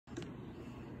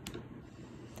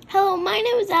Hello, my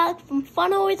name is Alex from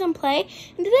Fun Always and Play,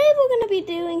 and today we're going to be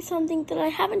doing something that I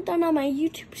haven't done on my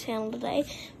YouTube channel today.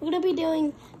 We're going to be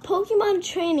doing Pokemon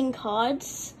training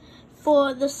cards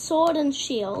for the Sword and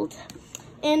Shield.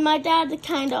 And my dad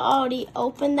kind of already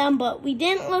opened them, but we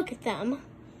didn't look at them.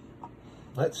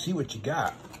 Let's see what you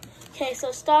got. Okay,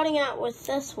 so starting out with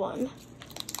this one.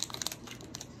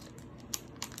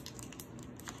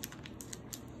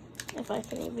 If I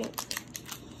can even...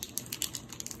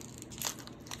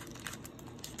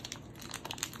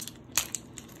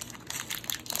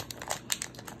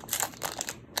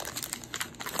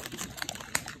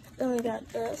 Then we got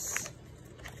this.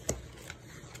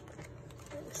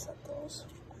 Set those.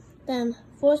 Then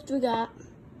first we got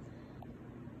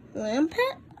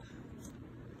Lampet.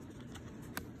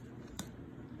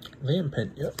 Lampet,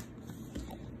 yep.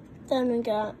 Then we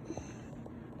got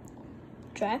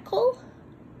Draco.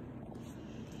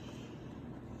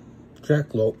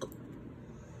 Jacklope.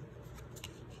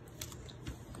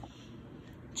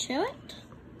 Chillet.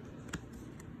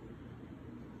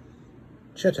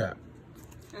 Chetat.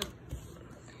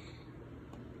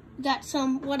 Got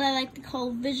some, what I like to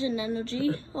call vision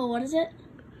energy. Oh, what is it?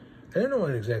 I don't know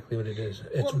exactly what it is.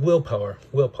 It's willpower.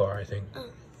 Willpower, I think. Oh.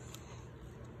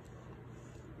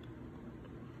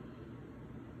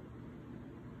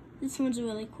 This one's a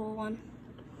really cool one.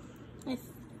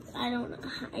 I don't know.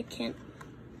 I can't.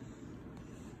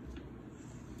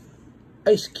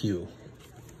 Ice Cube.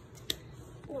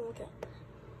 Oh, okay.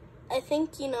 I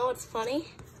think, you know what's funny?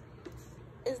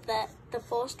 Is that the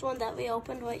first one that we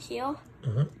opened right here?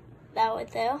 That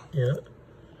right there? Yeah.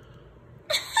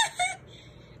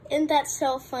 Isn't that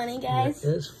so funny, guys?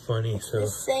 It is funny. It's so the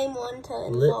same one to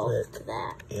invoke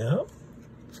that. Yep.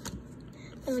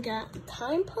 Then we got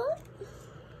Time Pump.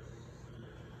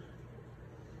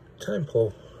 Time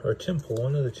Pull or Temple,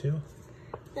 one of the two.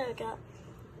 Then we got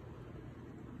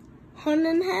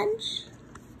Hedge.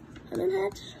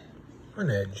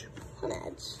 Edge.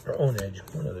 Or Own Edge,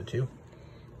 one of the two.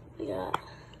 We got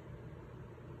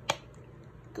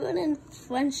Good and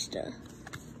Frenchta.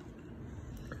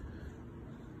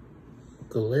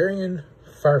 Galarian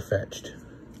Farfetch'd.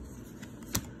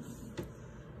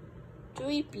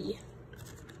 Dreepy.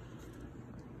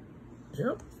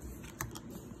 Yep.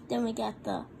 Then we got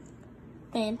the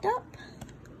Phantom.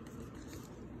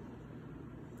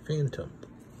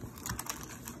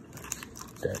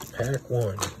 That's pack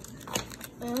one.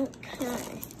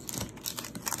 Okay.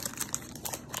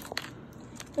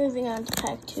 Moving on to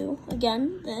pack two.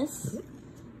 Again, this.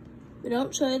 We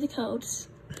don't show you the codes.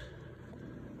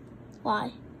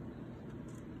 Why?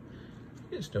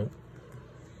 Just don't.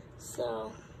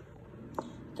 So,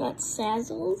 got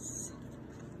Sazzles.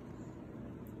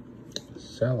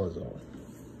 Salazar.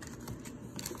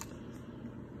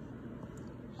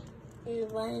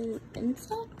 Divine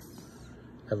Insects.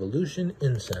 Evolution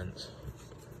Incense.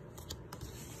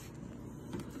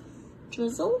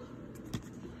 Drizzle.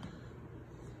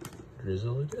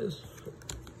 Drizzle it is.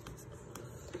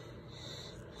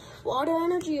 Water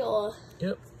Energy or...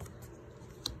 Yep.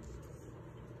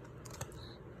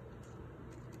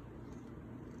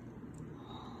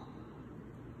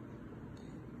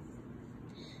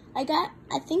 I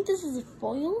think this is a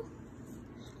foil.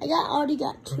 Already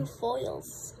got two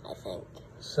foils, I think.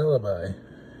 Celebi.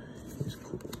 He's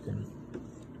cool looking.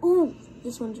 Ooh,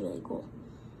 this one's really cool.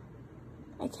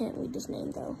 I can't read his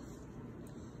name though.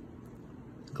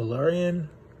 Galarian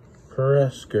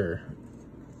Berserker.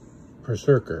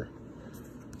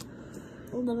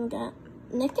 And then we got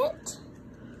Nickit.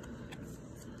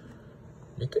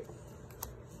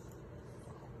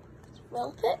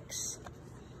 Vulpix.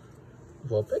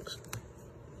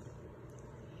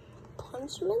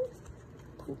 Punchkin.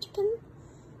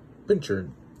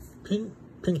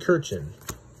 Pincurchin.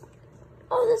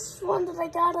 Oh, this is one that I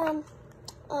got on,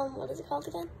 what is it called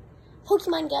again?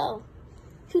 Pokemon Go.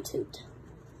 Hoot.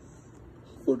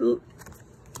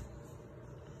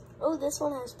 Oh, this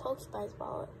one has Pokespice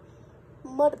Ball.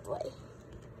 Mudbray.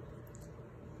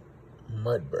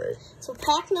 So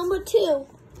pack number 2.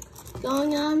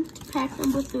 Going on to pack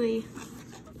number 3.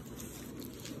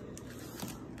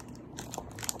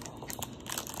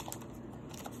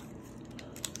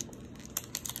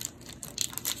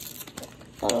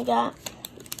 Then we got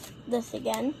this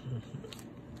again.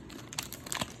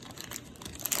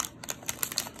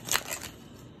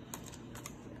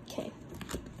 Okay.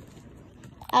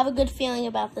 I have a good feeling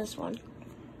about this one.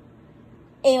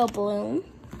 Air Balloon.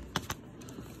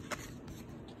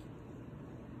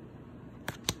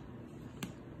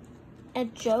 A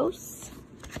Jose.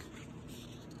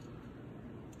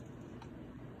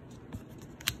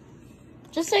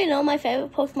 Just so you know, my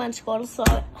favorite Pokemon Squirtle. So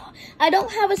I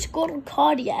don't have a Squirtle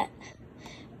card yet,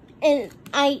 and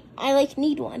I like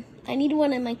need one. I need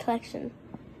one in my collection.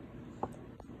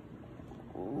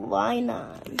 Why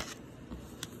not?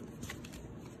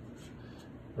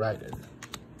 Raiden.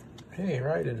 Hey,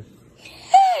 Raiden.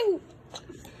 Hey!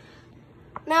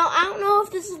 Now, I don't know if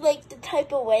this is like the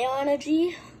type of whale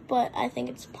energy, but I think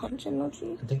it's punch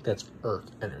energy. I think that's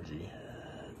earth energy.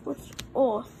 What's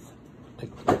earth?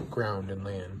 Like ground and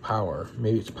land. Power.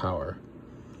 Maybe it's power.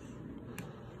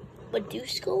 What do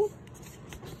school?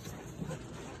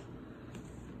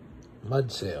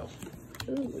 Mud sail.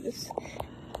 Ooh,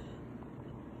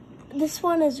 this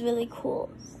one is really cool.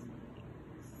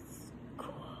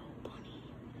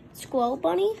 Squirrel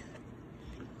bunny?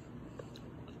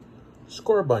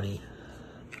 Score bunny.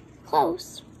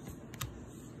 Close.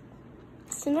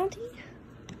 Sinati?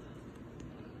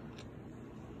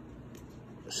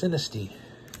 Sinisty.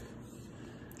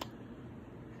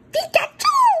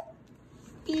 Pikachu!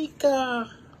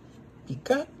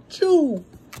 Pikachu.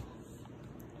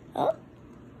 Oh?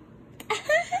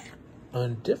 A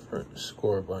different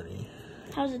score bunny.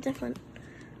 How's it different?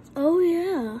 Oh,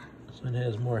 yeah. This one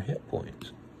has more hit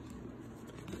points.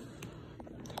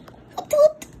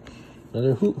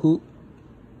 Another hoot hoot.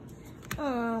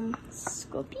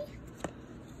 Scorpy?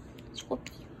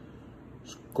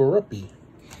 Scorupy.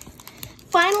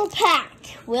 Final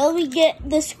pack. Will we get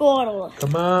the Squirtle?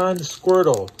 Come on,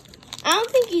 Squirtle. I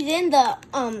don't think he's in the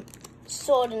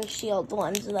Sword and Shield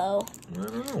ones though. I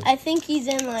don't know. I think he's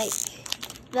in like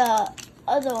the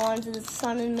other ones, the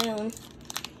Sun and Moon.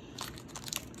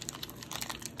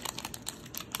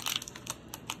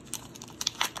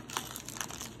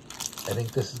 I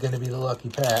think this is going to be the lucky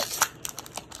pack.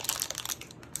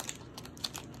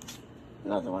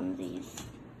 Another one of these.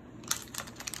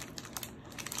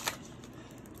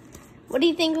 What do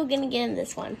you think we're going to get in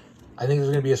this one? I think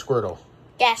there's going to be a Squirtle.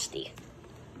 Gasty.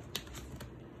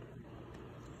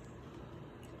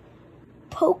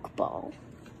 Pokeball.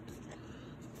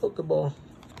 Pokeball.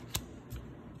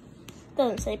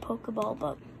 Doesn't say Pokeball,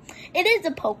 but it is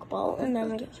a Pokeball. And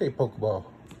then Say Pokeball.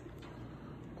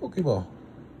 Pokeball.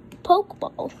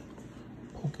 Pokeball.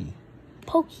 Pokey.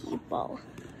 Pokeball.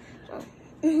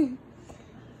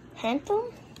 Phantom?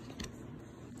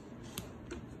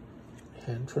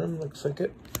 Tantrum looks like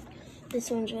it. This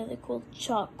one's really cool.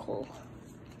 Charcoal.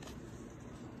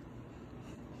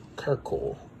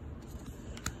 Carcoal.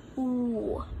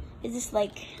 Ooh. Is this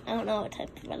like, I don't know what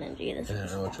type of energy this I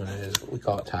is. don't know which one it is, but we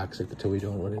call it toxic until we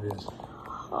know what it is.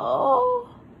 Oh.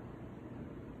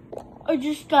 I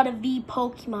just got a V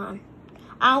Pokemon.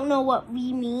 I don't know what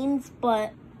V means,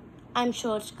 but I'm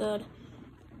sure it's good.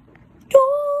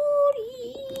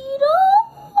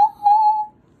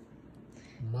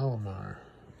 Malamar.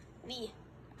 V.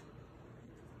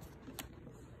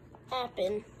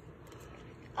 Appin.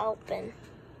 Alpin.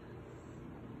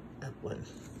 Applin.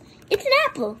 It's an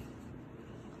apple.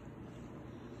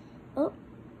 Oh.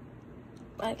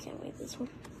 I can't read this one.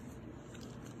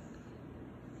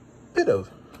 Bit of.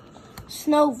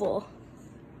 Snowball.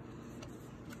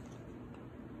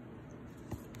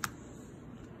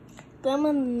 I'm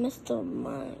a Mr.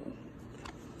 Mime.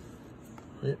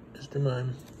 Yep, Mr.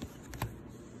 Mime.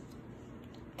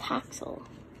 Taxel.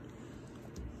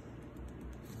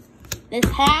 This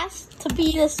has to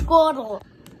be the Squirtle.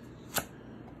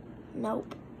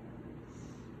 Nope.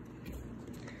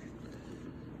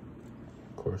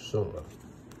 Corsola.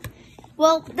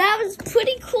 Well, that was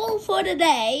pretty cool for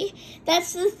today.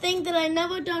 That's the thing that I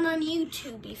never done on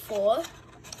YouTube before.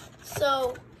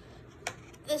 So,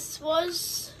 this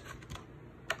was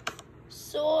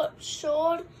Sword and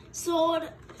Shield.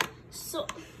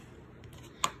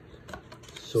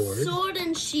 Sword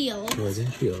and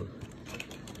Shield.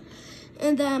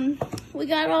 And we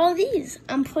got all these.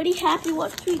 I'm pretty happy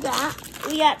what we got.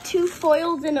 We got 2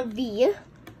 foils and a V.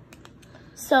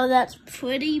 So that's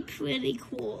pretty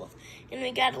cool. And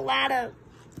we got a lot of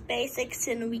basics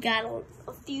and we got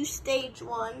a few stage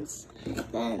ones.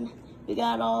 Then we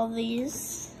got all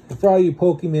these. And for all you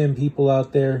Pokemon people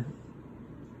out there,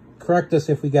 correct us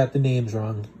if we got the names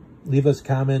wrong. Leave us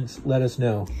comments, let us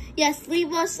know. Yes,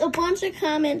 leave us a bunch of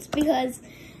comments because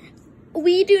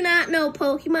we do not know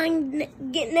Pokemon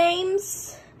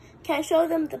names. Can I show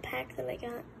them the pack that I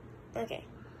got? Okay.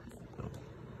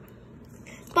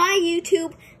 Bye,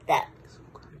 YouTube.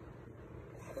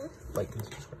 Like and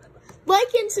subscribe.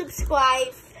 Like and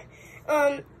subscribe.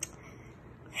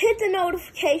 Hit the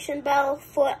notification bell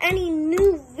for any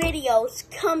new videos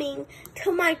coming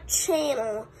to my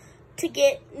channel to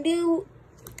get new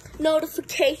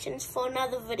notifications for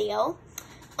another video.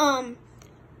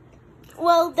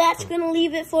 Well, that's going to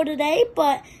leave it for today,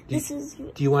 but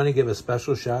Do you want to give a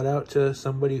special shout out to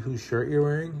somebody whose shirt you're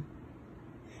wearing?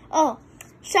 Oh,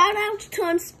 shout out to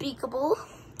Unspeakable,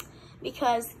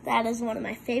 because that is one of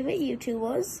my favorite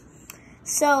YouTubers.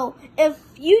 So, if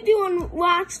you do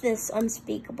watch this,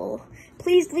 Unspeakable,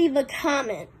 please leave a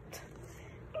comment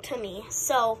to me.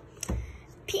 So,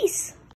 peace.